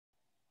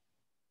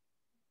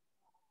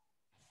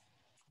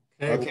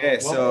Okay,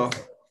 so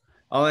welcome.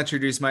 I'll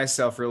introduce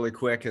myself really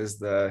quick as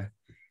the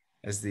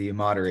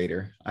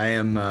moderator. I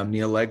am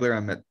Neil Legler.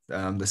 I'm at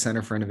the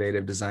Center for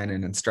Innovative Design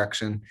and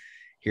Instruction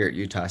here at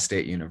Utah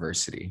State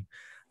University.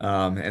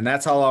 And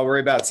that's all I'll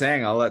worry about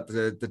saying. I'll let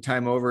the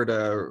time over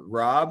to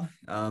Robb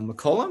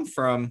McCollum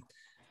from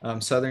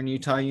Southern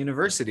Utah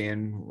University.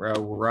 And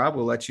Robb,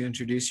 we'll let you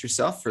introduce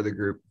yourself for the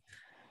group.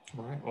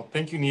 All right. Well,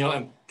 thank you, Neil,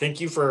 and thank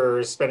you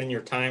for spending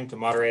your time to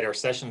moderate our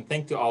session. And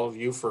thank to all of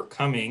you for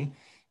coming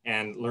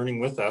and learning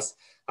with us.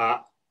 My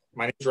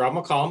name is Robb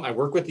McCollum. I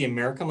work with the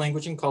American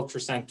Language and Culture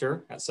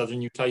Center at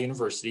Southern Utah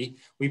University.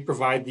 We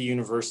provide the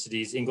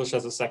university's English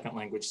as a second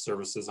language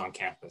services on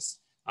campus.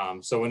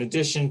 So in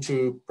addition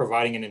to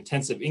providing an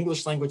intensive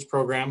English language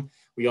program,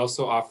 we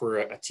also offer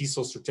a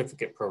TESOL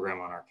certificate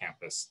program on our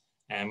campus.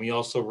 And we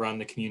also run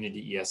the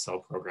community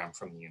ESL program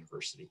from the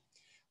university.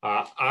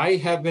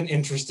 I have been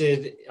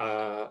interested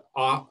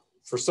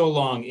for so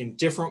long in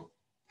different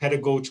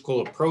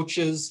pedagogical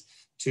approaches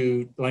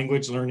to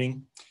language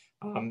learning.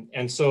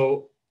 And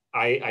so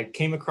I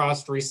came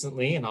across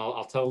recently, and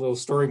I'll tell a little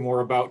story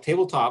more about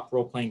tabletop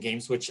role-playing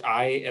games, which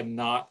I am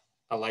not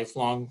a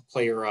lifelong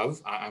player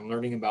of. I'm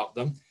learning about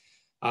them.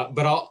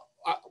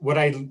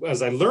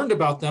 As I learned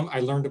about them, I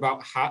learned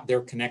about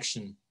their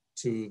connection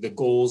to the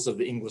goals of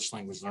the English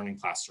language learning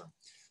classroom.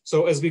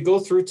 So as we go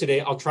through today,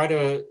 I'll try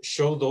to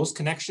show those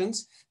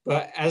connections.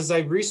 But as I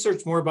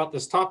researched more about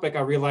this topic,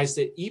 I realized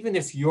that even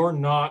if you're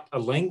not a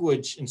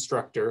language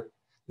instructor,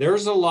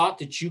 there's a lot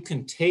that you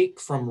can take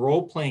from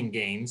role-playing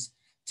games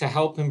to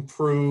help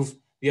improve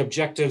the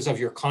objectives of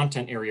your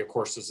content area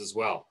courses as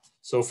well.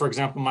 So for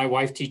example, my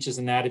wife teaches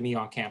anatomy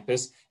on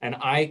campus, and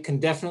I can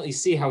definitely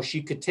see how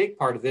she could take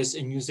part of this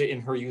and use it in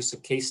her use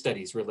of case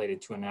studies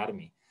related to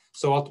anatomy.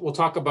 So we'll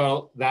talk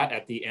about that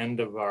at the end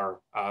of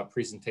our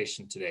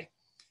presentation today.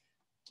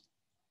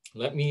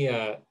 Let me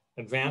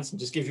advance and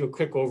just give you a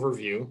quick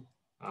overview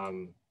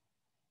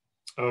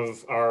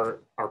of our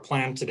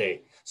plan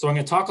today. So I'm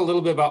going to talk a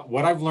little bit about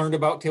what I've learned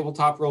about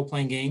tabletop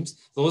role-playing games.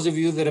 Those of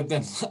you that have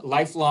been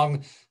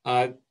lifelong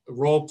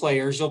role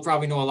players, you'll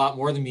probably know a lot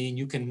more than me, and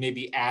you can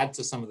maybe add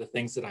to some of the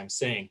things that I'm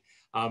saying.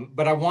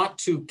 But I want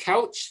to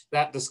couch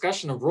that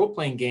discussion of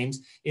role-playing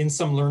games in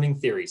some learning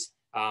theories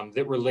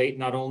that relate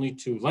not only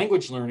to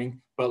language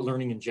learning, but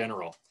learning in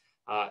general.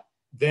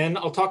 Then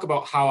I'll talk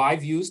about how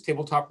I've used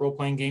tabletop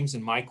role-playing games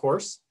in my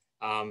course.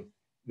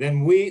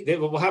 Then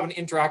we'll have an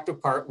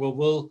interactive part where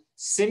we'll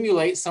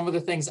simulate some of the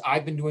things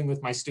I've been doing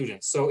with my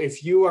students. So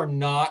if you are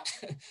not,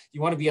 you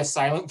want to be a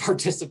silent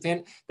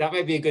participant, that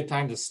might be a good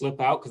time to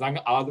slip out,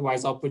 because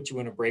otherwise I'll put you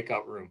in a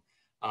breakout room.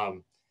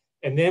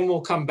 And then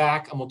we'll come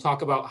back and we'll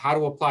talk about how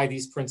to apply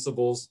these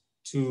principles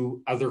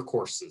to other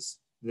courses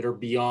that are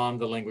beyond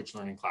the language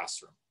learning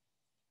classroom.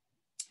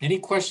 Any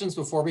questions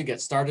before we get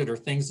started, or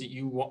things that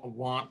you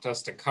want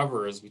us to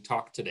cover as we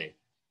talk today?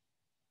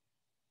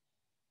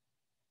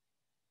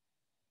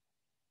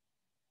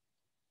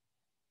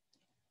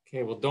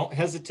 Okay, well, don't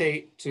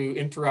hesitate to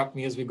interrupt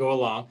me as we go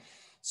along.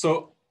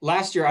 So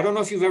last year, I don't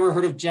know if you've ever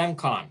heard of Gen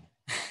Con.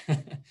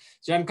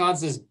 Gen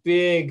Con's this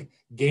big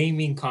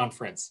gaming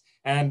conference.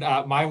 And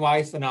my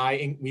wife and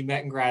we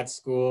met in grad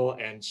school,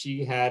 and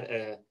she had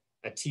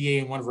a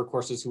TA in one of her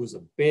courses who was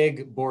a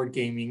big board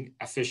gaming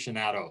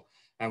aficionado.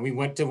 And we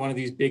went to one of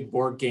these big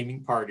board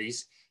gaming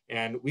parties,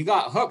 and we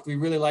got hooked. We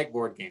really like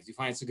board games. We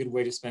find it's a good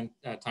way to spend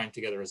time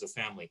together as a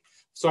family.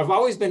 So I've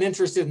always been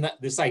interested in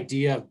this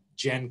idea of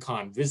Gen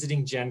Con,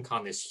 visiting Gen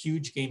Con, this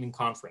huge gaming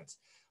conference.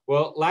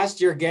 Well,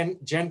 last year, again,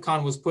 Gen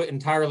Con was put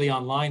entirely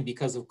online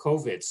because of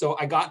COVID. So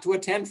I got to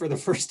attend for the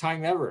first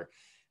time ever.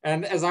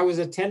 And as I was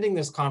attending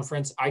this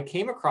conference, I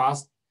came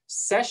across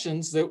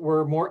sessions that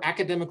were more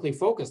academically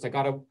focused. I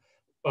got to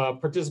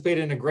participate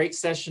in a great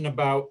session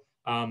about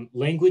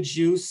language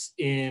use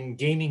in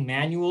gaming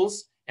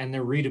manuals and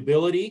their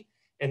readability.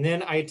 And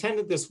then I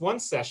attended this one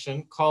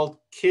session called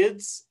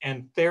Kids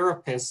and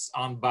Therapists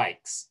on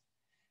Bikes.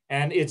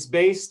 And it's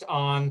based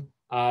on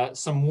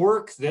some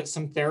work that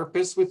some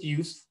therapists with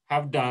youth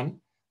have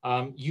done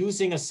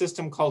using a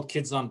system called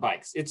Kids on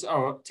Bikes. It's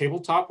a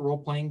tabletop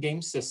role-playing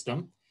game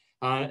system,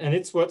 and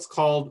it's what's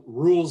called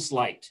Rules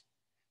Light.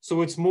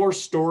 So it's more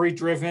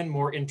story-driven,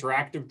 more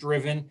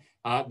interactive-driven.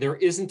 There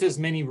isn't as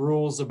many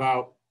rules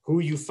about who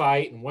you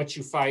fight and what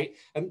you fight.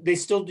 And they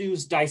still do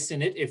use dice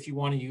in it if you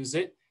want to use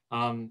it.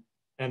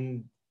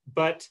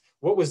 But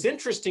what was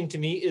interesting to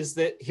me is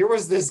that here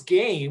was this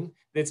game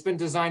that's been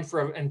designed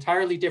for an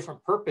entirely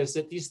different purpose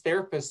that these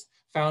therapists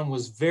found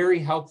was very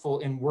helpful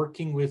in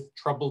working with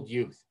troubled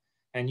youth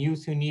and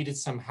youth who needed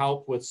some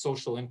help with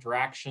social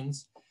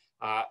interactions.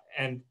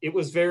 And it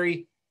was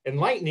very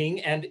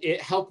enlightening, and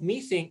it helped me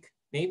think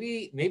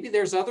maybe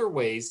there's other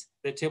ways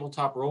that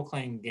tabletop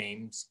role-playing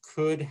games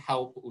could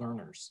help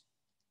learners.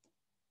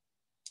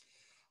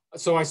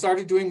 So I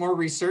started doing more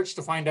research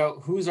to find out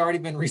who's already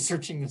been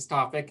researching this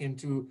topic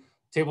into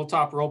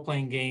tabletop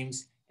role-playing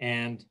games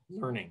and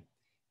learning.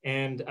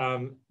 And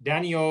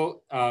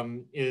Daniel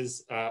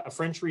is a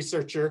French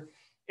researcher,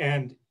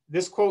 and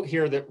this quote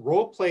here, that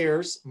role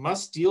players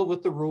must deal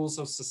with the rules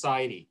of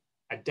society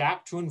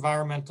adapt to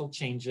environmental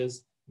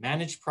changes,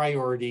 manage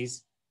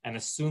priorities, and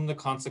assume the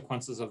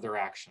consequences of their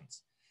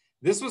actions.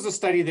 This was a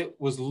study that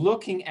was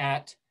looking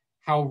at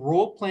how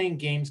role-playing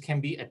games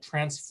can be a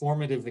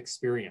transformative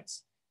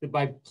experience. That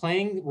by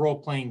playing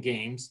role-playing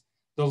games,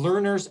 the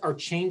learners are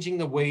changing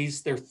the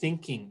ways they're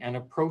thinking and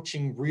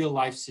approaching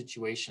real-life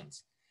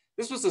situations.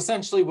 This was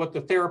essentially what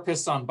the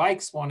therapists on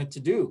bikes wanted to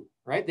do,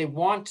 right? They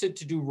wanted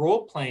to do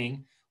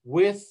role-playing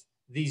with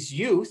these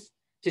youth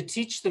to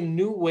teach them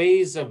new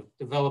ways of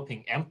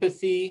developing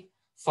empathy,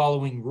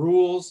 following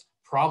rules,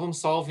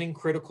 problem-solving,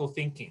 critical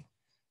thinking.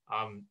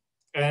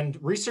 And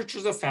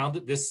researchers have found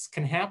that this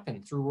can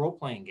happen through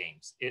role-playing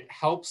games. It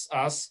helps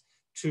us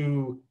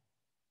to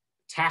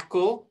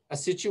tackle a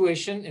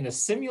situation in a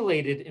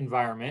simulated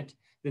environment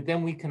that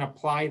then we can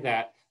apply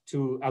that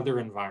to other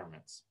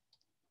environments.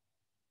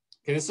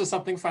 Okay, this is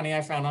something funny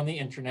I found on the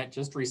internet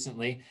just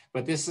recently,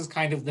 but this is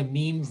kind of the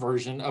meme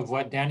version of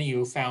what Danny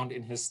Yu found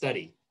in his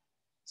study.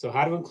 So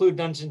how to include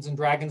Dungeons and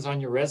Dragons on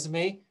your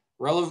resume?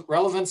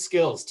 Relevant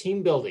skills,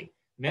 team building,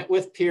 met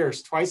with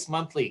peers twice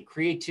monthly,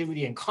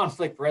 creativity and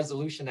conflict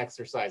resolution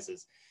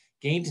exercises,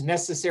 gained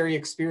necessary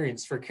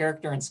experience for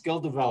character and skill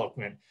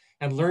development,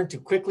 and learned to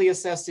quickly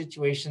assess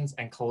situations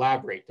and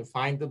collaborate to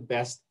find the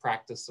best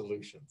practice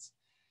solutions.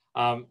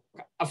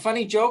 A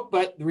funny joke,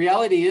 but the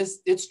reality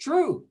is it's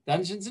true.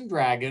 Dungeons and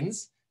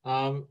Dragons,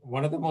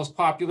 one of the most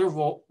popular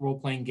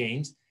role-playing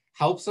games,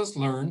 helps us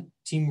learn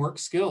teamwork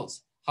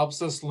skills,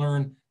 helps us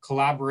learn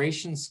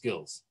collaboration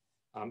skills.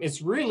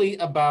 It's really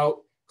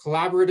about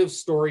collaborative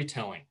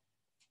storytelling.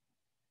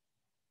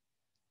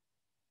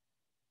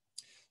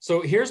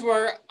 So here's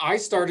where I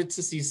started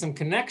to see some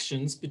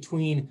connections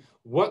between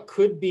what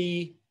could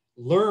be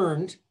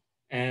learned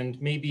and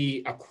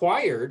maybe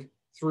acquired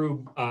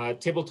through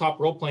tabletop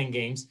role-playing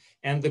games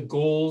and the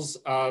goals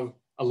of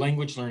a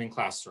language learning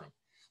classroom.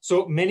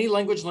 So many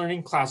language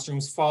learning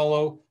classrooms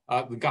follow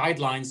the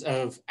guidelines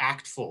of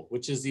ACTFL,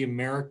 which is the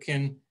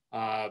American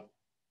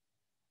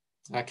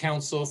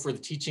Council for the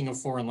Teaching of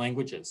Foreign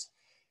Languages.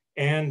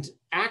 And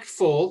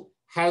ACTFL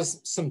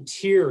has some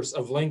tiers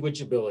of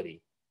language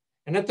ability.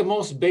 And at the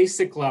most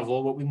basic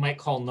level, what we might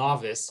call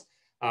novice,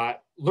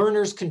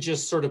 learners can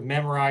just sort of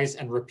memorize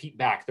and repeat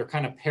back. They're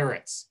kind of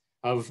parrots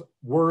of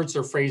words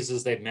or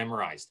phrases they've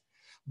memorized.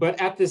 But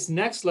at this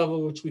next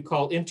level, which we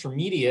call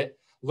intermediate,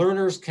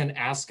 learners can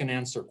ask and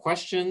answer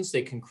questions.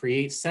 They can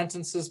create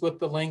sentences with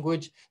the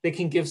language. They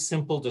can give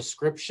simple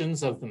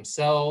descriptions of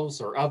themselves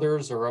or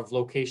others or of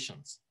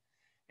locations.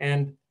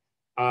 And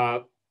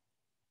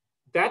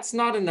that's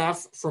not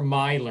enough for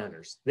my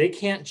learners. They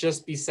can't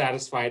just be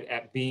satisfied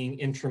at being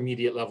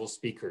intermediate level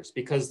speakers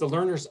because the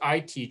learners I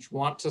teach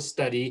want to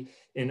study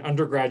in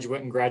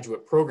undergraduate and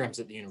graduate programs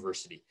at the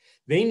university.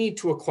 They need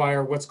to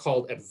acquire what's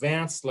called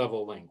advanced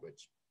level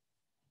language.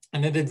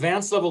 And at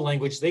advanced level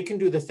language, they can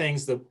do the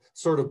things, the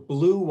sort of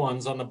blue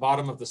ones on the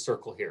bottom of the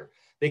circle here.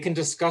 They can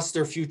discuss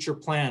their future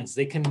plans.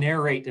 They can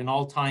narrate in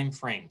all time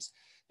frames.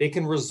 They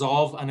can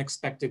resolve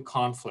unexpected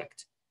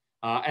conflict.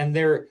 And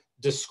their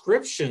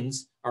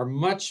descriptions are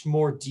much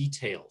more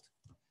detailed.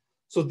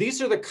 So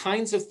these are the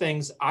kinds of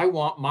things I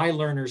want my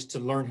learners to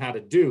learn how to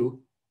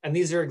do. And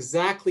these are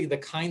exactly the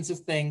kinds of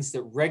things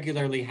that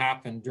regularly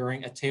happen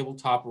during a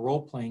tabletop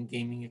role-playing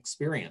gaming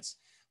experience.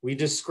 We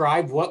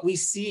describe what we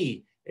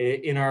see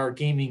in our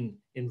gaming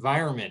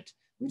environment.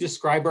 We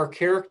describe our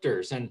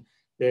characters and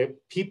the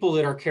people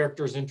that our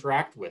characters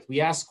interact with. We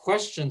ask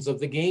questions of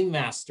the game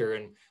master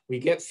and we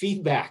get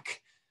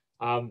feedback.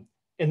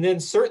 And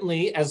then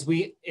certainly as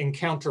we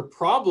encounter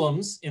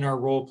problems in our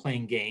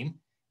role-playing game,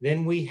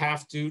 then we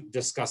have to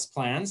discuss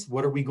plans.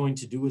 What are we going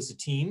to do as a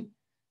team?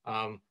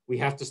 We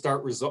have to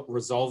start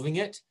resolving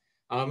it.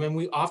 And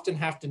we often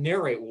have to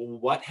narrate, well,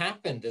 what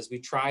happened as we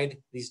tried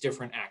these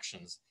different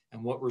actions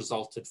and what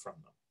resulted from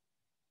them.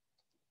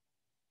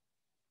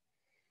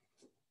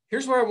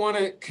 Here's where I want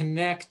to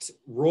connect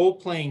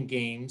role-playing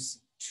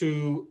games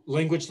to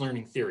language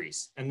learning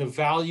theories and the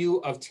value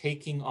of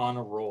taking on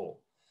a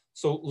role.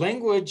 So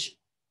language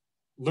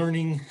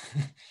learning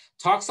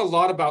talks a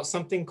lot about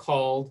something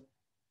called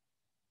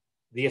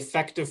the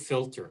affective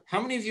filter.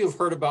 How many of you have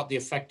heard about the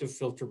affective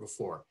filter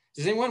before?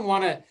 Does anyone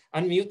want to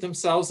unmute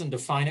themselves and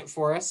define it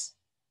for us?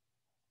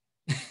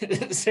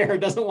 Sarah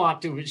doesn't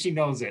want to, but she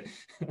knows it.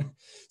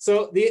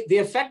 So the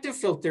affective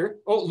filter,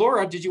 oh,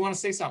 Laura, did you want to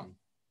say something?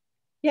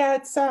 Yeah,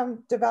 it's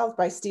developed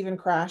by Stephen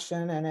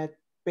Krashen, and it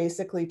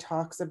basically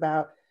talks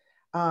about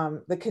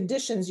the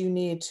conditions you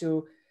need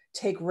to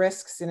take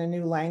risks in a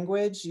new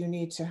language. You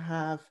need to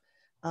have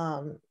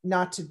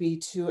not to be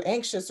too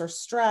anxious or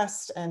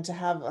stressed, and to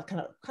have a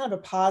kind of a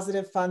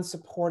positive, fun,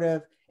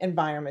 supportive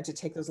environment to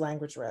take those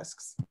language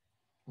risks.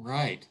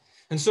 Right.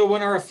 And so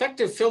when our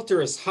affective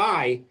filter is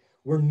high,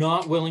 we're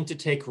not willing to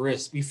take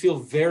risks. We feel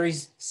very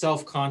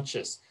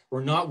self-conscious.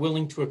 We're not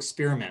willing to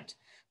experiment.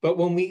 But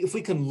if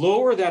we can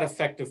lower that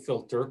affective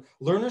filter,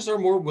 learners are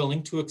more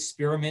willing to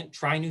experiment,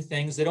 try new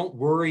things. They don't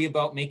worry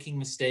about making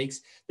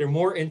mistakes. They're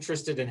more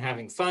interested in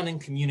having fun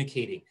and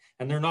communicating.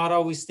 And they're not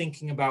always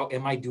thinking about,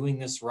 am I doing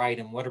this right?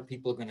 And what are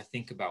people going to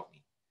think about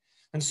me?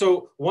 And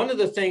so one of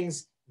the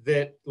things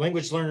that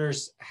language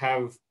learners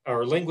have,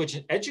 or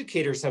language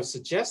educators have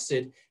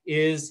suggested,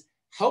 is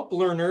help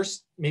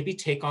learners maybe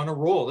take on a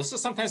role. This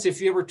is sometimes if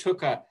you ever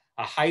took a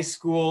high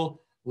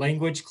school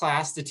language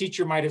class, the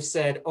teacher might have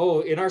said,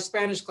 oh, in our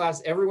Spanish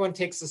class, everyone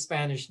takes a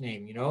Spanish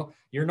name, you know,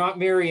 you're not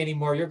Mary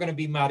anymore, you're going to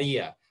be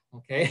Maria,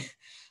 okay?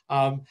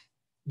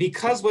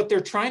 Because what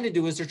they're trying to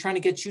do is they're trying to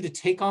get you to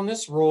take on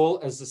this role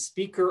as the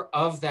speaker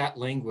of that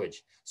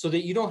language so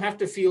that you don't have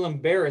to feel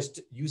embarrassed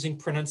using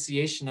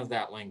pronunciation of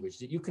that language,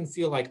 that you can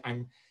feel like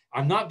I'm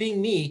not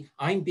being me,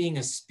 I'm being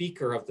a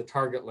speaker of the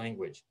target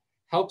language.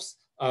 Helps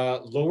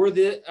lower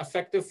the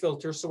affective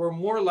filter, so we're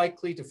more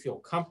likely to feel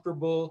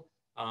comfortable.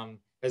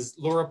 As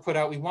Laura put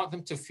out, we want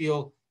them to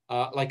feel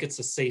like it's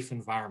a safe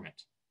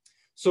environment.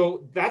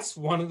 So that's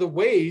one of the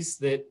ways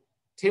that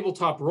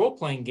tabletop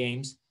role-playing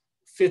games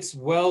fits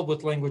well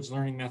with language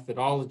learning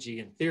methodology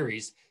and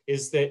theories,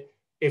 is that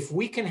if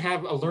we can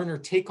have a learner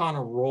take on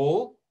a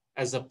role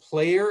as a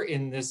player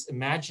in this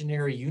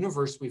imaginary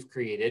universe we've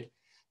created,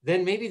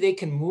 then maybe they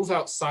can move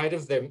outside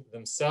of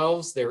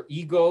themselves, their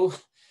ego,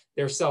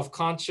 their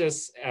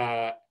self-conscious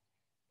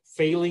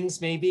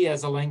failings maybe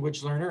as a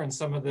language learner and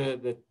some of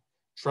the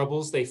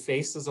troubles they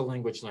face as a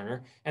language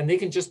learner, and they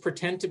can just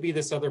pretend to be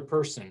this other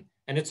person.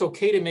 And it's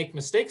okay to make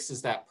mistakes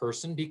as that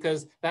person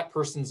because that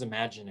person's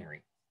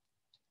imaginary.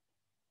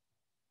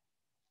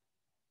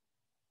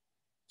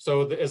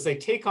 So as they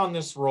take on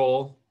this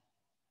role,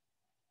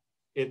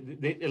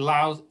 it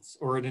allows,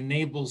 or it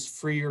enables,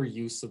 freer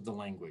use of the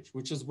language,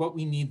 which is what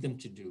we need them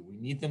to do. We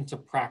need them to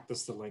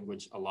practice the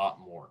language a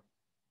lot more.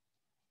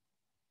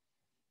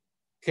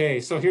 Okay,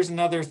 so here's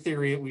another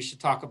theory that we should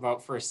talk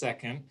about for a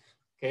second.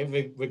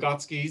 Okay,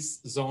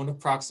 Vygotsky's zone of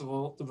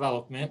proximal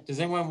development. Does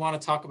anyone want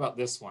to talk about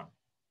this one?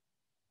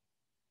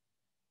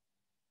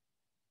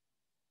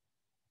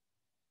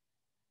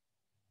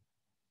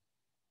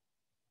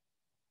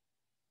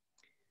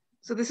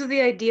 So this is the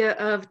idea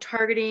of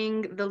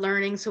targeting the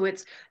learning so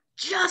it's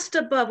just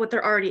above what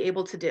they're already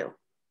able to do.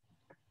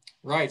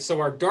 Right, so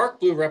our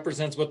dark blue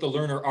represents what the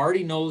learner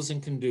already knows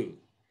and can do.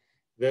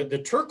 The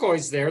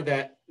turquoise there,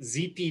 that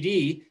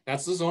ZPD,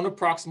 that's the zone of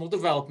proximal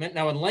development.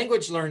 Now in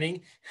language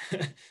learning,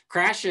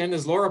 Krashen,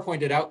 as Laura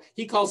pointed out,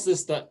 he calls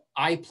this the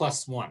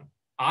I+1.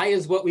 I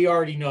is what we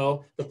already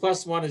know, the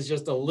 +1 is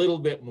just a little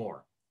bit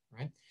more,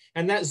 right?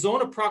 And that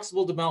zone of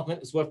proximal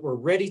development is what we're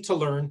ready to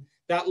learn.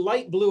 That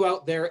light blue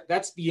out there,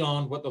 that's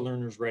beyond what the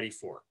learner's ready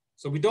for.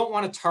 So we don't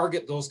want to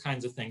target those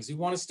kinds of things. We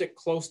want to stick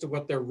close to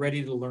what they're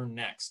ready to learn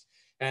next.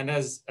 And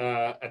as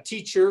a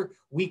teacher,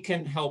 we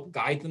can help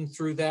guide them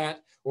through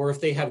that. Or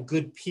if they have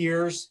good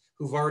peers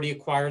who've already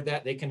acquired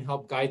that, they can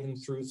help guide them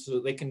through so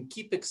they can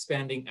keep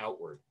expanding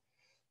outward.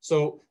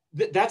 So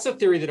that's a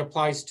theory that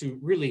applies to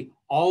really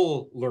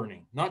all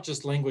learning, not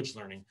just language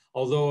learning.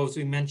 Although, as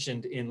we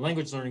mentioned, in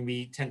language learning,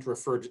 we tend to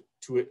refer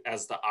to it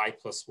as the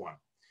I+1.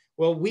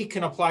 Well, we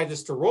can apply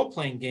this to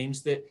role-playing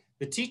games, that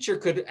the teacher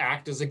could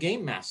act as a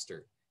game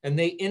master, and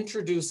they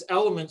introduce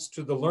elements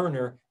to the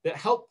learner that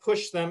help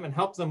push them and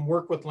help them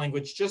work with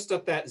language just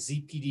at that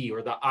ZPD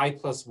or the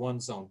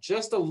I+1 zone,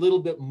 just a little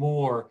bit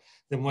more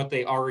than what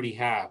they already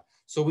have.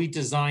 So we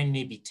design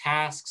maybe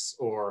tasks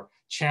or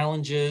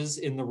challenges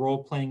in the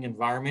role-playing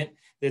environment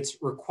that's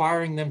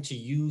requiring them to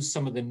use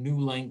some of the new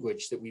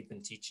language that we've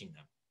been teaching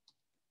them.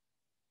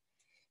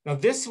 Now,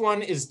 this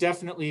one is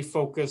definitely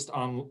focused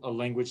on a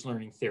language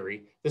learning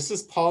theory. This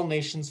is Paul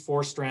Nation's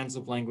 4 Strands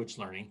of Language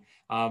Learning.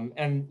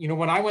 And you know,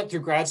 when I went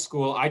through grad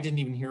school, I didn't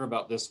even hear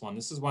about this one.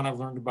 This is one I've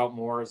learned about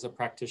more as a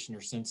practitioner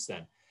since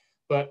then.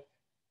 But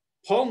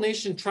Paul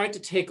Nation tried to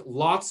take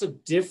lots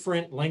of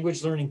different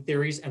language learning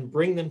theories and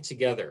bring them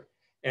together.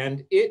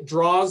 And it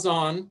draws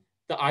on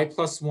the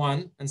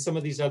I+1 and some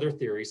of these other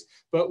theories.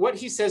 But what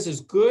he says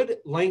is good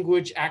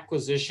language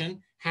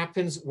acquisition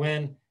happens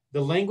when the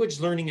language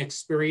learning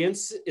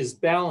experience is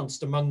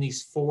balanced among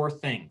these 4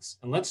 things.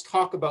 And let's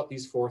talk about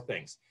these 4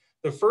 things.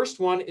 The first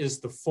one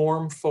is the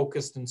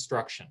form-focused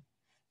instruction.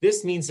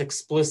 This means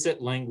explicit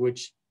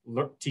language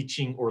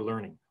teaching or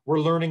learning.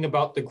 We're learning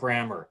about the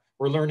grammar.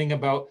 We're learning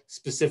about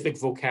specific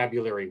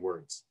vocabulary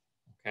words,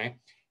 okay?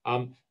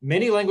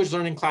 Many language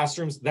learning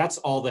classrooms, that's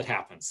all that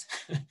happens.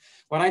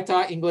 When I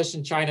taught English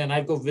in China and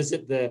I'd go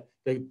visit the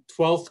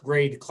 12th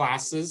grade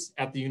classes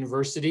at the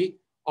university,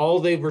 all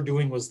they were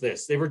doing was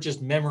this. They were just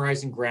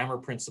memorizing grammar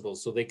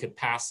principles so they could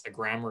pass a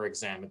grammar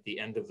exam at the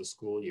end of the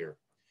school year.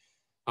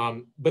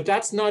 But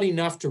that's not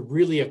enough to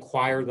really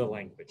acquire the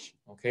language,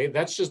 okay?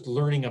 That's just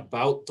learning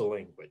about the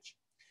language.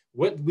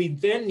 What we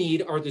then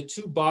need are the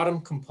 2 bottom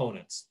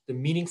components, the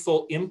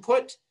meaningful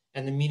input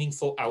and the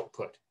meaningful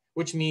output,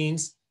 which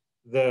means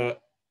the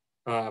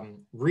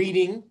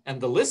reading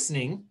and the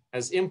listening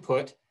as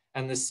input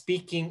and the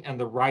speaking and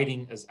the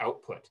writing as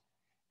output.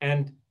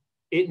 And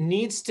it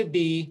needs to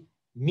be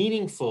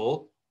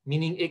meaningful,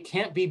 meaning it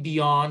can't be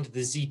beyond the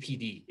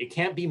ZPD. It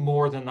can't be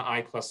more than the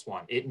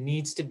I+1. It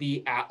needs to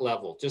be at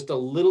level, just a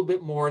little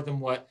bit more than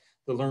what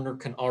the learner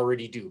can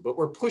already do. But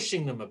we're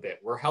pushing them a bit.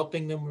 We're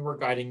helping them, we're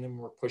guiding them,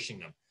 we're pushing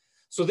them.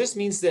 So this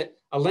means that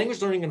a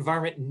language learning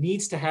environment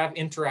needs to have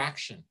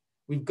interaction.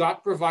 We've got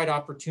to provide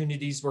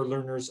opportunities where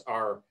learners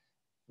are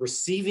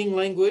receiving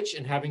language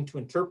and having to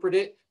interpret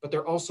it, but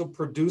they're also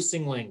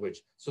producing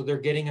language. So they're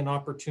getting an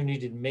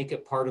opportunity to make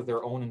it part of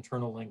their own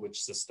internal language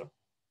system.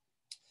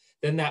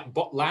 Then that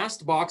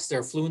last box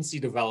there, fluency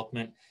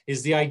development,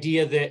 is the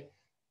idea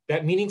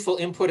that meaningful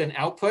input and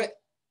output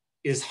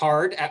is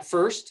hard at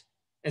first.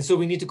 And so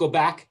we need to go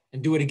back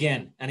and do it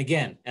again and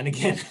again and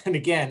again and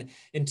again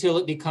until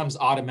it becomes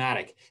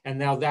automatic. And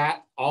now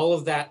that all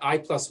of that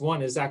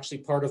I+1 is actually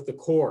part of the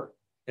core.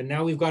 And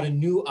now we've got a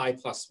new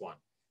I+1.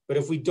 But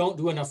if we don't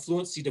do enough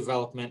fluency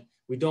development,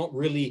 we don't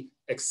really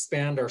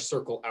expand our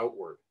circle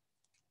outward.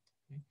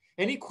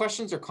 Any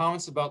questions or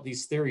comments about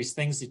these theories,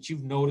 things that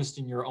you've noticed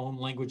in your own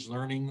language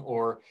learning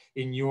or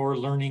in your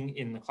learning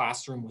in the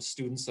classroom with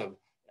students of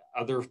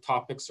other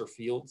topics or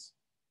fields?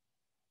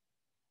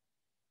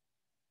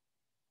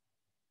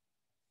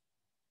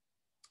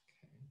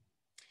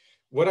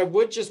 What I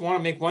would just want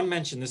to make one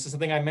mention, this is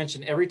something I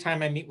mention every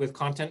time I meet with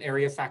content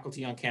area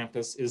faculty on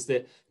campus, is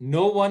that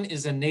no one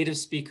is a native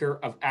speaker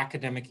of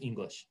academic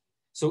English.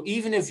 So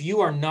even if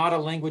you are not a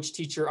language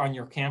teacher on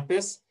your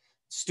campus,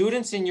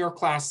 students in your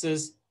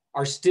classes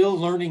are still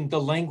learning the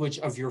language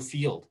of your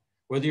field.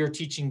 Whether you're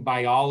teaching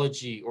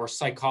biology or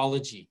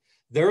psychology,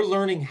 they're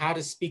learning how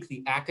to speak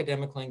the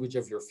academic language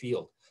of your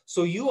field.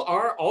 So you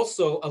are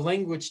also a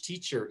language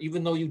teacher,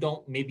 even though you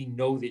don't maybe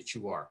know that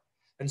you are.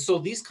 And so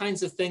these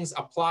kinds of things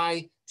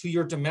apply to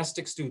your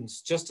domestic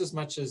students just as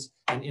much as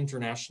an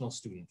international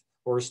student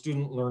or a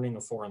student learning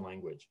a foreign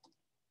language.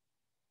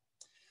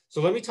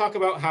 So let me talk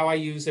about how I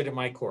use it in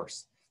my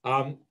course.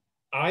 I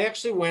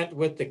actually went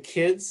with the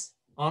Kids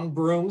on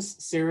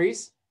Brooms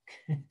series.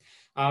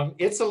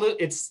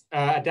 It's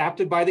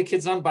adapted by the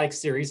Kids on Bikes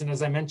series. And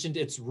as I mentioned,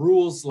 it's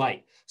rules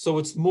light. So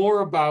it's more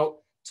about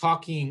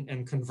talking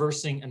and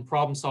conversing and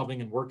problem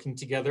solving and working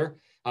together.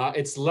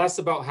 It's less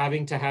about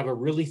having to have a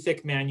really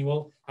thick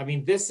manual. I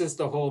mean, this is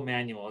the whole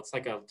manual. It's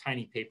like a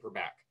tiny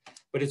paperback,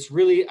 but it's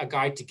really a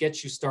guide to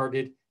get you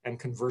started and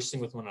conversing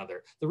with one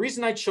another. The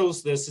reason I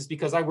chose this is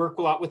because I work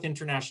a lot with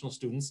international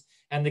students,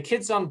 and the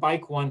Kids on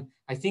Bike one,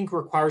 I think,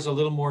 requires a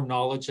little more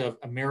knowledge of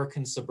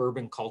American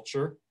suburban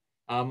culture,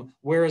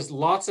 whereas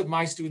lots of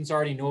my students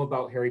already know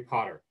about Harry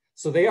Potter.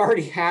 So they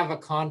already have a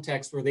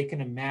context where they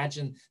can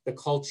imagine the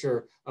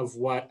culture of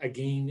what a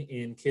game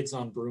in Kids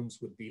on Brooms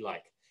would be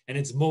like. And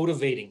it's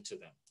motivating to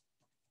them.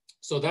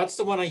 So that's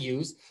the one I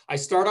use. I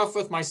start off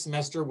with my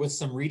semester with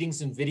some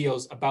readings and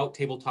videos about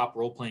tabletop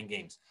role-playing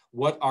games.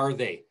 What are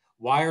they?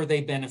 Why are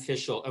they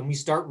beneficial? And we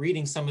start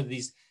reading some of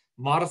these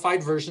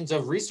modified versions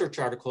of research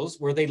articles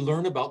where they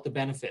learn about the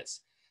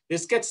benefits.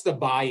 This gets the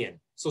buy-in.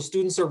 So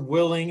students are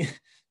willing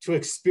to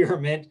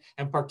experiment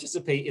and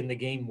participate in the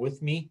game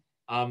with me.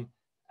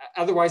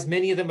 Otherwise,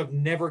 many of them have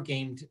never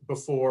gamed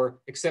before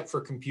except for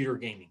computer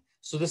gaming.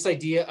 So this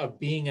idea of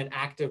being an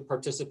active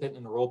participant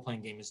in a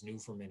role-playing game is new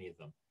for many of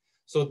them.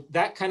 So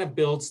that kind of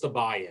builds the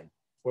buy-in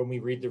when we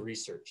read the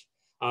research.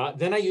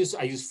 Then I use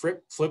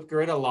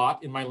Flipgrid a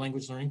lot in my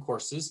language learning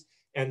courses.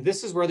 And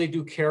this is where they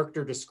do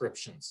character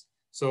descriptions.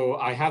 So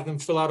I have them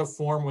fill out a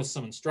form with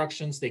some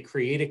instructions. They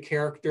create a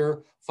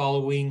character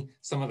following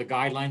some of the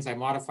guidelines. I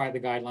modify the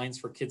guidelines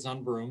for Kids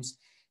on Brooms.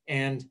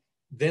 And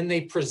then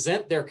they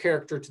present their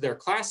character to their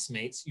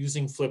classmates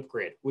using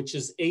Flipgrid, which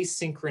is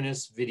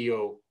asynchronous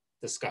video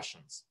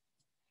discussions.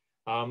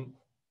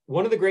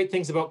 One of the great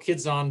things about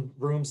Kids on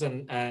Brooms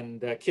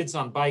and Kids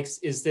on Bikes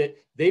is that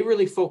they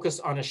really focus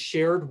on a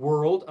shared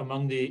world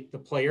among the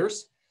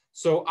players.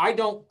 So I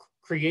don't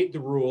create the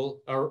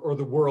rule or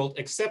the world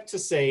except to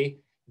say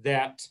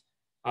that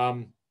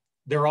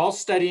they're all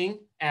studying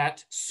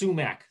at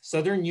SUMAC,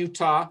 Southern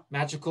Utah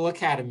Magical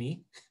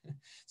Academy.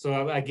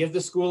 So I give the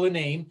school a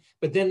name,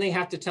 but then they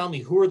have to tell me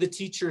who are the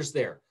teachers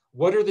there?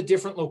 What are the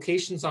different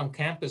locations on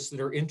campus that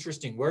are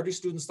interesting? Where do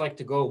students like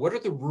to go? What are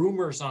the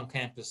rumors on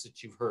campus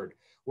that you've heard?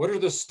 What are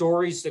the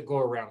stories that go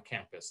around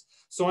campus?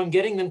 So I'm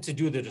getting them to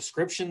do the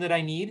description that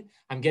I need.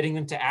 I'm getting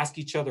them to ask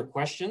each other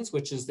questions,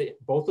 which is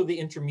both of the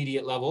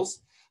intermediate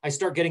levels. I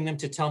start getting them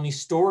to tell me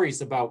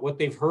stories about what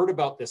they've heard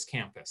about this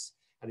campus.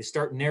 And they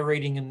start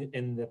narrating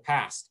in the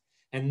past.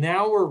 And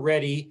now we're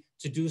ready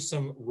to do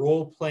some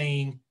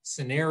role-playing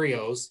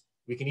scenarios.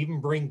 We can even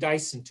bring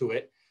dice into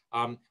it,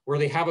 where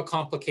they have a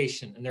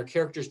complication and their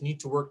characters need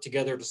to work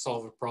together to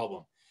solve a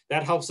problem.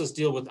 That helps us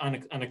deal with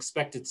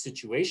unexpected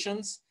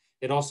situations.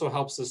 It also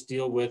helps us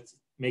deal with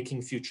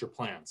making future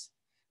plans.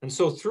 And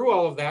so through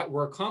all of that,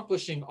 we're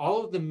accomplishing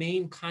all of the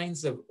main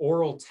kinds of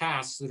oral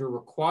tasks that are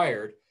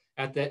required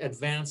at the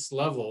advanced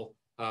level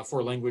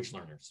for language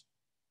learners.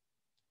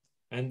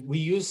 And we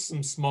use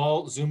some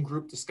small Zoom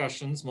group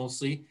discussions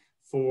mostly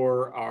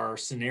for our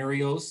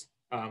scenarios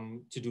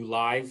to do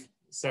live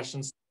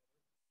sessions.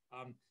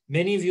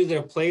 Many of you that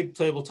have played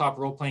tabletop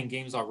role-playing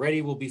games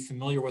already will be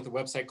familiar with a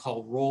website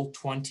called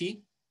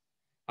Roll20.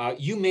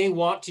 You may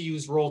want to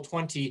use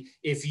Roll20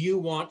 if you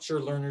want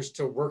your learners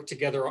to work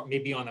together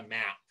maybe on a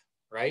map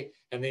right?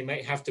 And they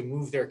might have to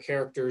move their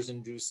characters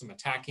and do some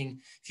attacking.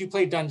 If you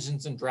play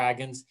Dungeons and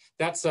Dragons,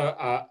 that's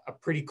a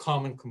pretty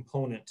common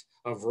component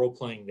of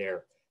role-playing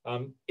there.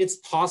 It's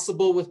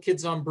possible with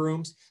Kids on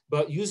Brooms,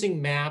 but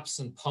using maps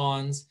and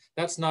pawns,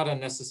 that's not a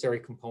necessary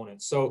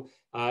component. So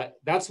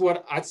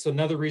that's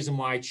another reason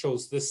why I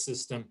chose this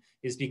system,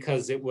 is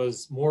because it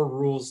was more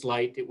rules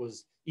light. It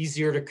was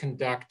easier to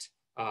conduct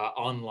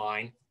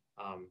online.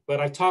 But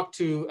I've talked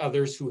to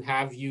others who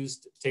have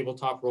used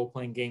tabletop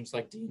role-playing games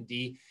like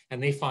D&D,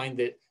 and they find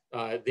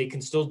that they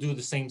can still do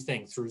the same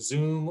thing through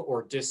Zoom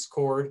or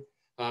Discord.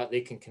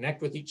 They can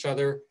connect with each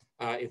other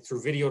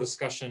through video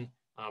discussion,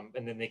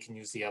 and then they can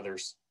use the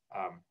others.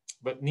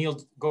 But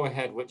Neil, go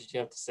ahead. What did you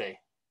have to say?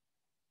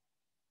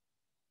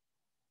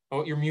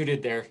 Oh, you're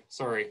muted there.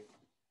 Sorry.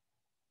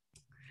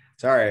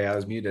 Sorry, I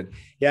was muted.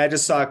 Yeah, I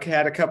just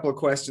had a couple of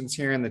questions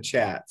here in the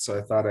chat, so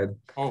I thought I'd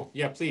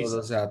please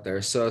throw those out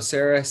there. So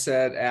Sarah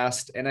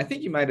asked, and I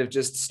think you might have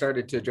just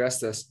started to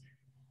address this.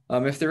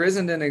 If there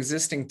isn't an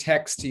existing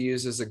text to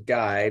use as a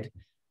guide,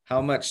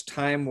 how much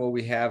time will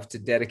we have to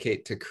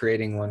dedicate to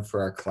creating one for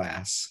our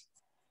class?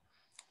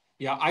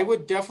 Yeah, I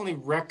would definitely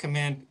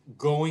recommend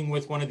going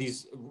with one of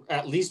these,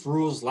 at least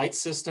rules light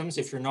systems,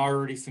 if you're not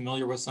already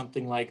familiar with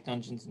something like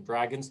Dungeons and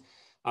Dragons.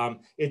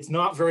 It's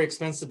not very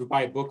expensive to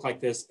buy a book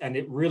like this, and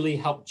it really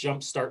helped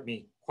jumpstart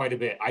me quite a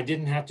bit. I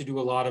didn't have to do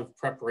a lot of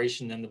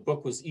preparation, and the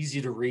book was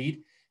easy to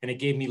read, and it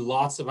gave me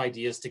lots of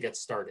ideas to get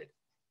started.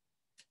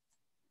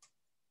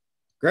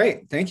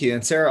 Great, thank you.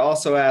 And Sarah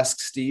also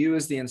asks, do you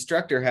as the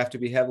instructor have to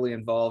be heavily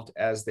involved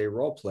as they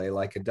role play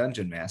like a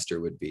dungeon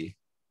master would be?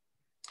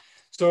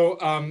 So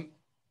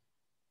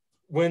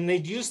when they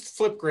used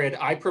Flipgrid,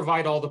 I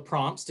provide all the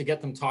prompts to get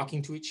them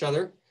talking to each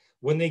other.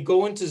 When they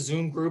go into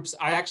Zoom groups,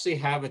 I actually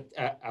have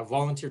a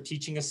volunteer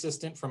teaching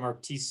assistant from our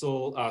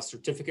TESOL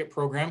certificate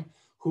program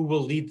who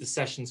will lead the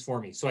sessions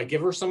for me. So I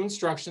give her some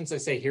instructions. I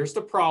say, here's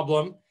the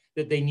problem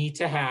that they need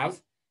to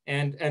have.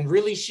 And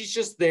really, she's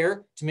just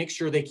there to make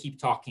sure they keep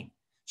talking.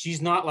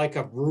 She's not like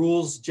a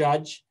rules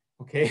judge,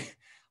 okay?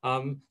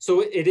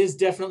 So it is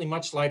definitely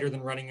much lighter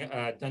than running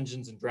a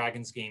Dungeons and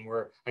Dragons game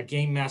where a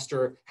game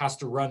master has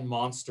to run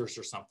monsters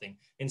or something.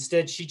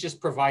 Instead, she just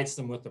provides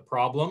them with the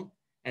problem,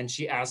 and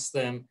she asks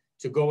them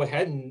to go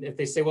ahead, and if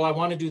they say, well, I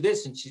want to do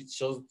this, and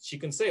she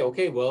can say,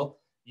 okay, well,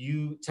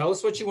 you tell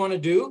us what you want to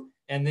do,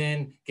 and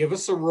then give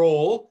us a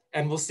roll,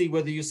 and we'll see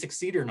whether you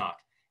succeed or not.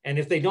 And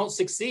if they don't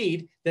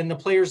succeed, then the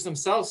players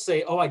themselves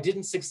say, oh, I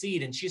didn't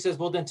succeed. And she says,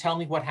 well, then tell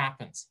me what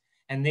happens.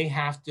 And they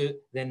have to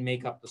then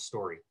make up the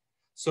story.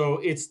 So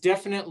it's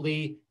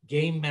definitely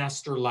game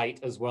master light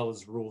as well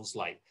as rules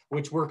light,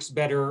 which works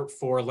better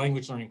for a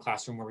language learning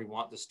classroom where we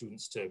want the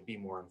students to be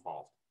more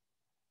involved.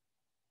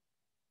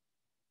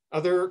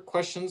 Other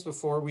questions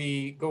before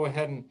we go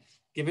ahead and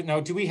give it?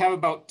 Now, do we have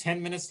about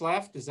 10 minutes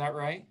left? Is that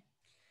right?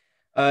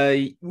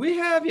 We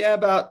have, yeah,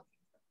 about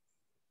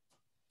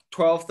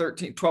 12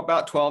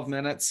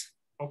 minutes.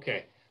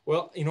 Okay.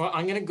 Well, you know what?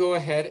 I'm going to go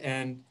ahead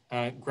and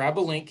grab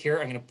a link here.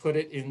 I'm going to put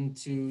it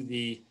into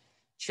the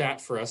chat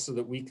for us so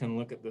that we can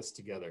look at this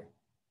together.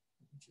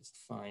 Just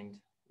find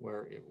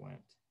where it went.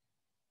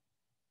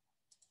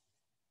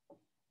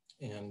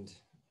 And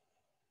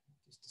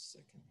just a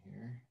second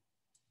here.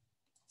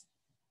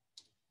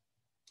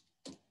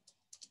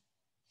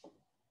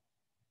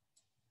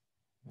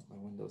 Got my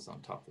windows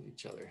on top of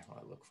each other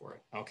while I look for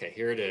it. Okay,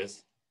 here it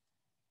is.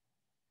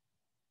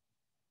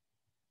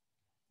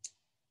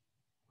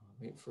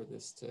 I'll wait for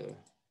this to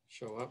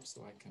show up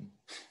so I can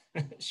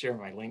share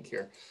my link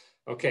here.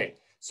 Okay,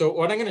 so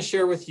what I'm going to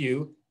share with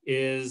you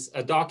is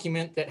a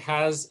document that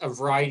has a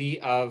variety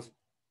of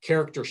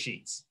character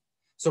sheets.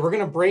 So we're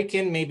going to break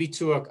in maybe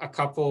to a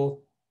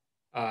couple,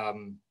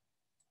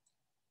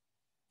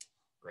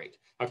 great.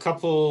 A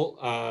couple,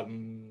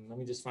 let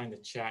me just find the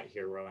chat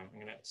here where I'm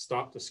going to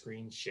stop the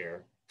screen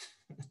share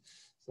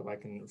so I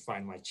can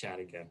find my chat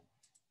again.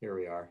 Here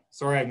we are.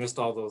 Sorry, I missed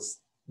all those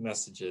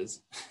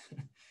messages.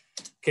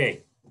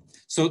 Okay,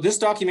 so this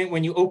document,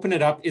 when you open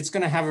it up, it's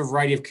going to have a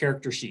variety of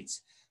character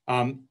sheets.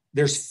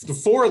 There's the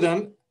 4 of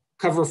them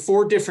cover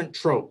 4 different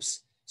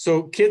tropes.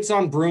 So Kids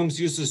on Brooms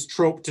uses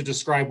trope to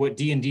describe what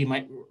D&D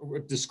might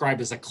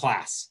describe as a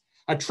class.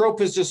 A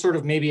trope is just sort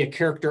of maybe a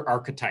character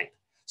archetype.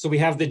 So we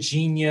have the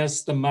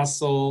genius, the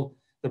muscle,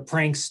 the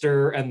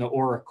prankster, and the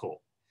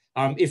oracle.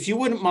 If you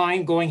wouldn't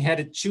mind going ahead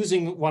and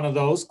choosing one of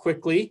those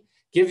quickly,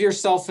 give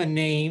yourself a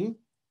name,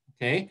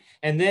 okay?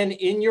 And then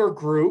in your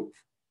group,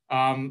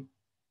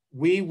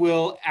 we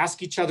will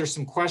ask each other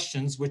some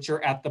questions which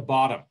are at the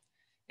bottom.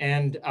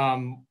 And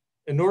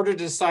in order to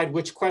decide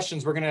which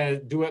questions, we're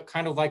gonna do it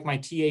kind of like my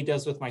TA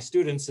does with my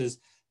students, is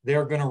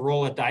they're gonna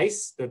roll a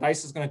dice. The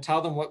dice is gonna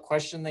tell them what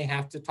question they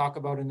have to talk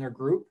about in their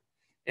group.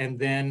 And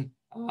then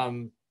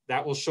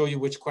that will show you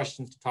which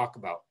questions to talk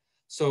about.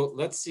 So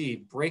let's see,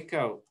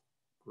 breakout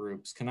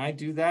groups. Can I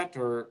do that?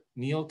 Or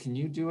Neil, can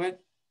you do it?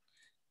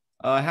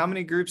 How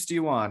many groups do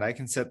you want? I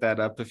can set that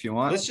up if you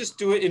want. Let's just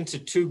do it into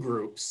 2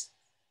 groups.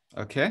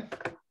 Okay.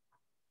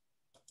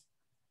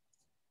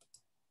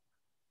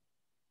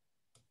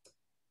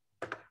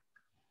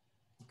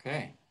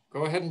 Okay,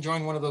 go ahead and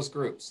join one of those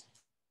groups.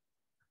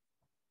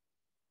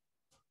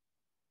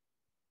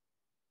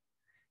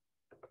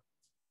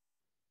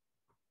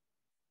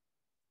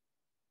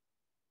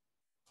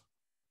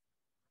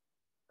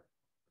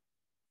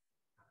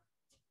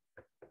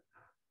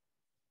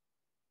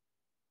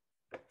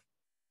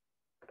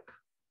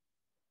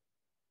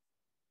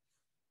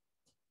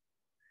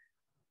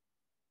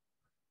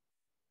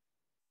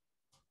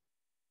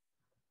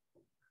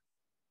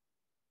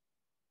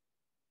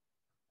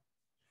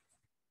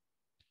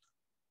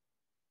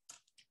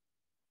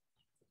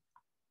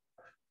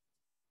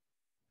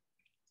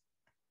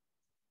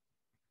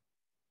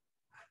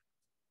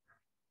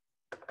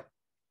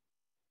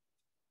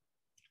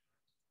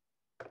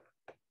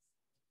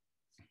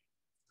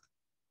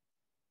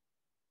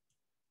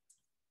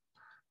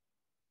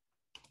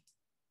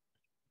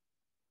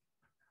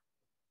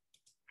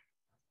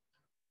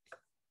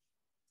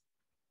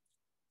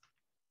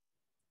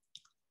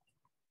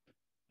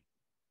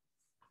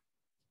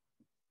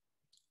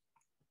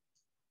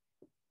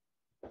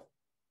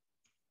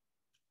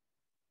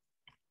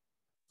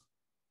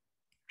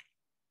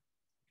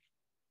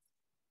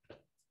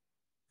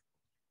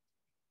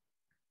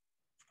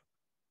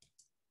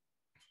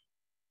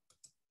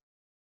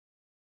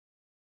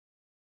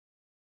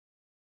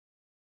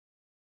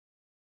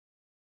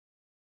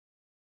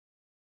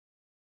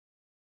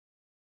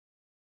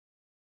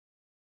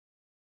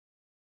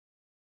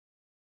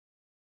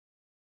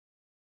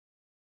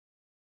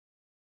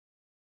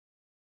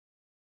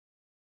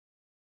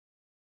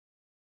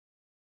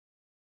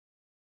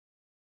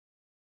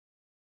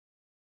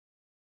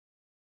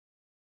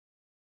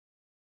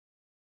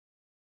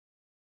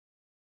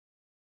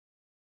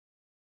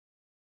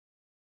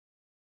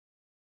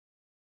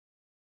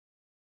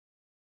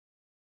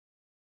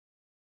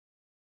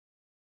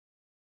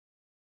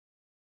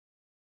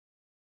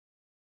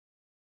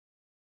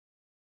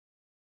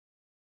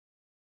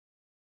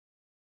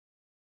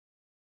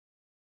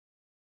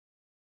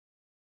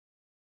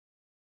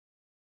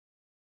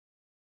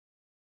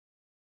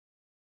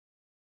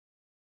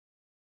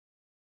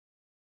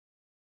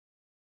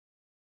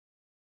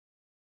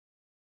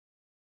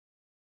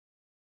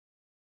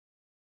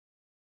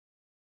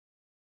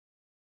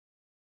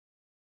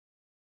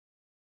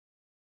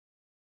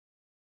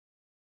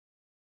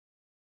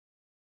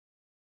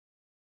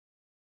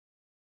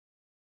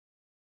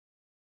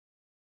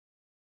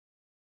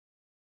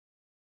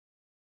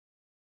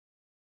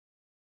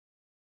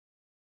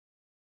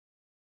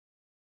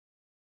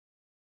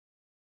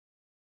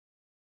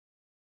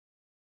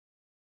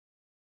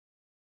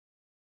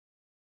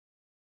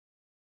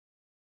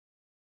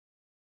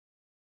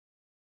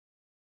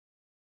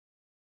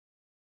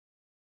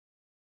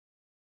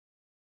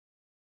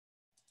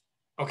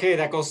 Okay,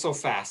 that goes so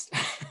fast.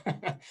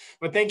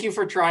 But thank you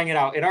for trying it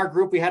out. In our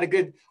group, we had a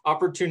good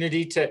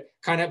opportunity to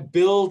kind of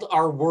build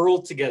our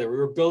world together. We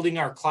were building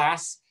our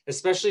class,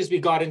 especially as we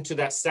got into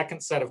that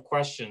second set of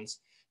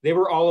questions. They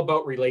were all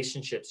about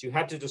relationships. You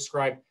had to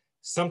describe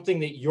something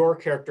that your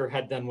character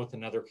had done with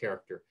another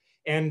character.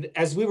 And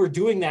as we were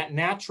doing that,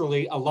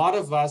 naturally, a lot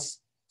of us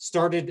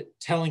started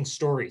telling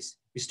stories.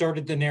 We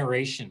started the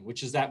narration,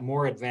 which is that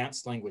more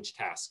advanced language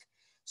task.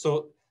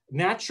 So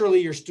naturally,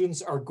 your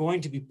students are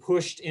going to be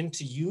pushed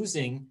into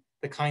using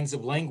the kinds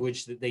of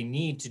language that they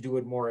need to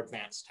do more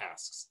advanced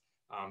tasks.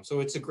 So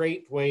it's a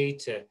great way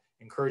to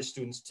encourage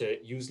students to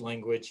use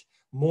language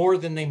more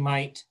than they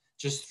might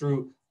just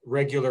through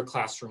regular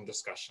classroom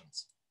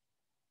discussions.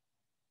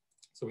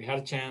 So we had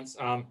a chance.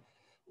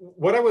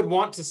 What I would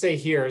want to say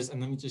here is, and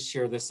let me just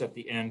share this at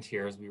the end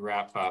here as we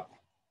wrap up,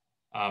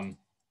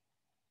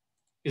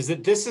 is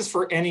that this is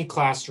for any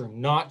classroom,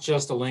 not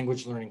just a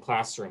language learning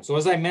classroom. So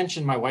as I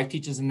mentioned, my wife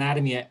teaches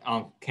anatomy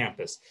on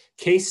campus.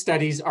 Case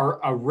studies are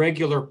a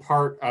regular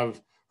part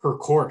of her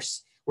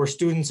course, where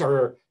students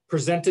are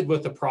presented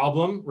with a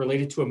problem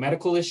related to a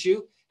medical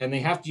issue, and they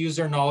have to use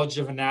their knowledge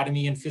of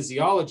anatomy and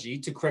physiology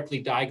to correctly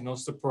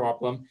diagnose the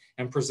problem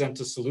and present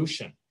a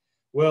solution.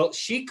 Well,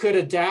 she could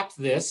adapt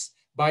this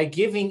by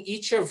giving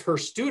each of her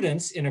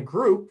students in a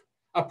group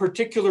a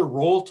particular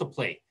role to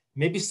play.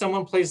 Maybe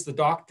someone plays the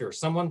doctor,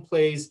 someone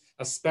plays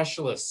a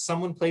specialist,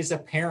 someone plays a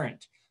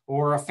parent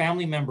or a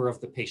family member of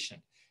the patient.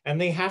 And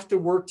they have to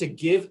work to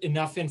give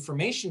enough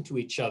information to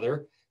each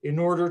other in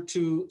order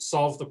to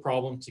solve the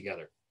problem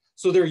together.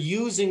 So they're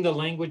using the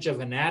language of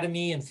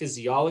anatomy and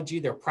physiology.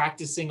 They're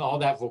practicing all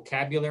that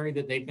vocabulary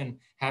that they've been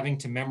having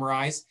to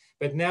memorize,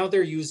 but now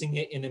they're using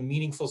it in a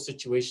meaningful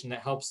situation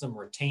that helps them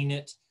retain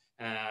it.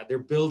 They're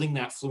building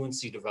that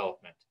fluency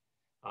development.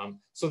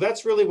 So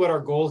that's really what our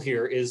goal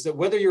here is, that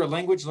whether you're a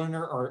language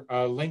learner or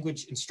a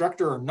language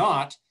instructor or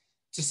not,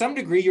 to some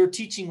degree, you're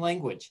teaching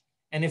language.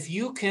 And if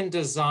you can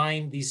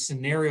design these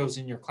scenarios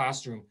in your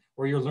classroom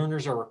where your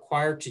learners are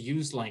required to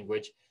use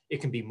language, it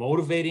can be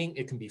motivating,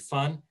 it can be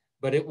fun,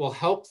 but it will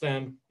help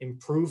them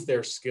improve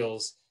their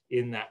skills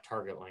in that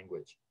target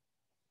language.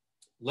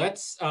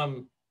 Let's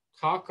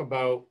talk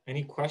about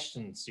any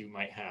questions you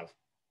might have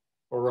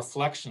or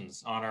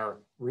reflections on our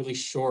really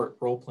short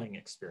role-playing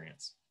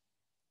experience.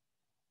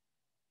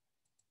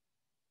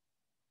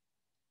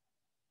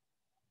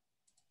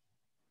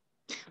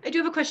 I do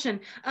have a question.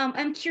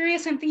 I'm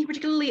curious, I'm thinking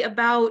particularly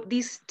about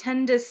these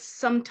tend to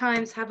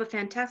sometimes have a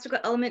fantastical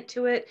element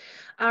to it.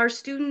 Are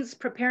students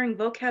preparing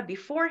vocab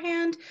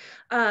beforehand?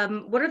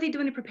 What are they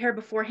doing to prepare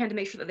beforehand to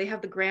make sure that they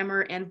have the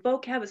grammar and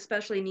vocab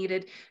especially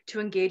needed to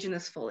engage in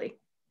this fully?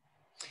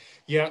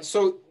 Yeah,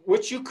 so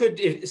what you could,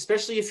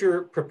 especially if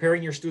you're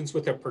preparing your students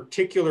with a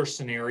particular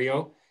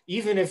scenario,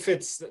 even if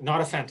it's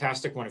not a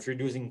fantastic one, if you're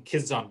using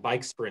kids on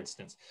bikes, for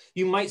instance,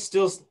 you might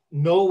still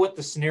know what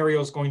the scenario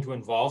is going to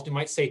involve. You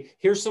might say,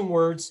 here's some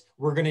words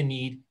we're going to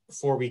need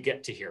before we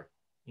get to here.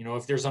 You know,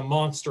 if there's a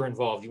monster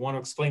involved, you want to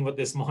explain what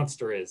this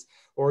monster is,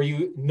 or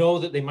you know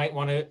that they might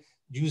want to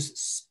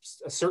use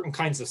certain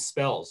kinds of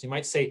spells. You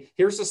might say,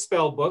 here's a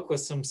spell book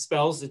with some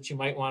spells that you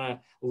might want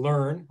to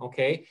learn,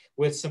 okay,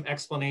 with some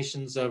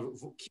explanations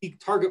of key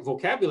target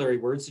vocabulary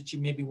words that you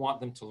maybe want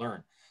them to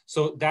learn.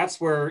 So that's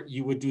where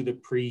you would do the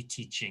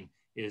pre-teaching,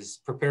 is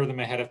prepare them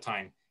ahead of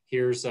time.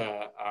 Here's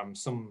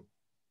some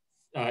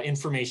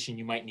information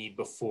you might need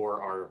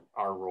before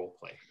our role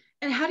play.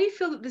 And how do you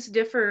feel that this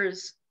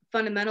differs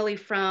fundamentally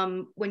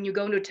from when you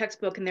go into a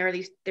textbook and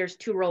there's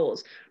two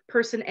roles?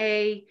 Person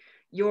A,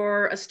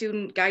 you're a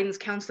student guidance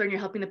counselor and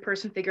you're helping the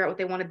person figure out what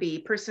they want to be.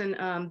 Person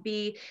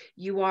B,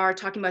 you are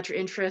talking about your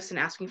interests and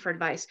asking for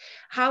advice.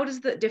 How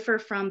does that differ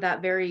from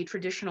that very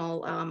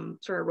traditional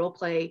sort of role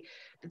play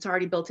that's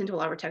already built into a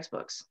lot of our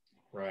textbooks?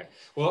 Right.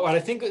 Well, what I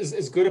think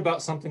is good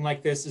about something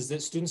like this is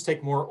that students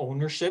take more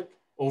ownership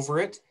over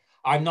it.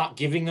 I'm not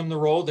giving them the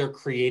role, they're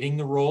creating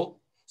the role.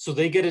 So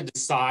they get to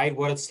decide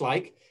what it's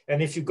like.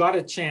 And if you got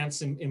a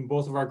chance in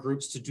both of our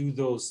groups to do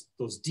those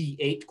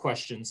D8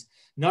 questions,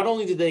 not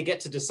only do they get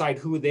to decide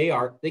who they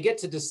are, they get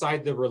to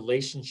decide the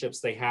relationships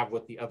they have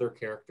with the other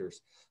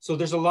characters. So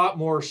there's a lot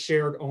more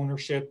shared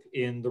ownership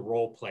in the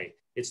role play.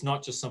 It's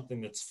not just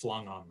something that's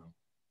flung on them.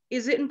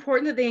 Is it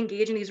important that they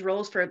engage in these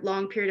roles for a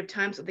long period of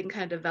time so they can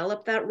kind of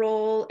develop that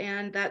role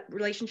and that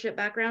relationship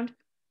background?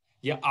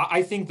 Yeah,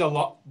 I think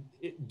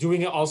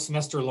doing it all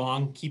semester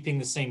long, keeping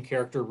the same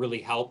character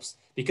really helps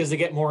because they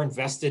get more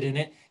invested in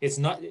it.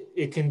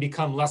 It can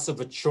become less of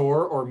a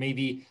chore, or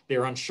maybe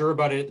they're unsure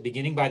about it at the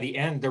beginning. By the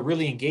end, they're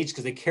really engaged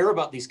because they care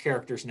about these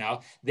characters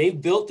now. They've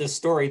built this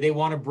story. They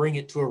want to bring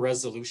it to a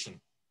resolution.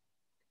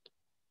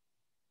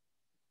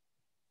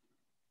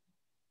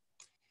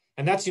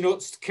 And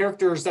that's,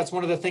 characters, that's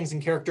one of the things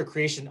in character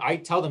creation. I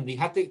tell them,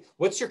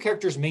 what's your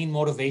character's main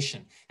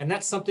motivation? And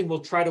that's something we'll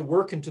try to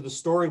work into the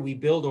story we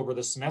build over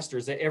the semester,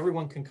 is that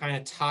everyone can kind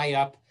of tie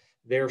up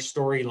their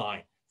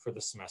storyline for the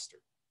semester.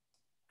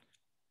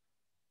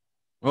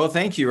 Well,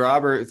 thank you,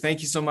 Robert. Thank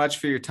you so much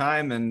for your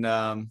time.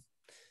 And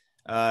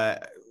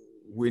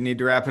we need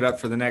to wrap it up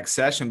for the next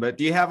session, but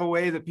do you have a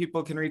way that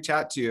people can reach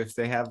out to you if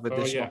they have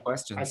additional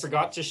questions? I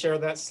forgot to share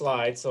that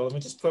slide. So let me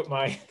just put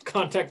my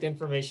contact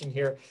information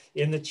here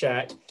in the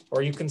chat,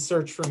 or you can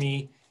search for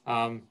me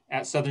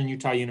at Southern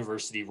Utah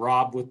University,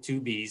 Robb with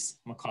 2 B's,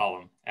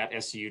 McCollum at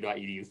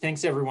su.edu.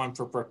 Thanks everyone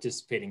for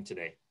participating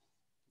today.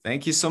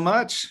 Thank you so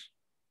much.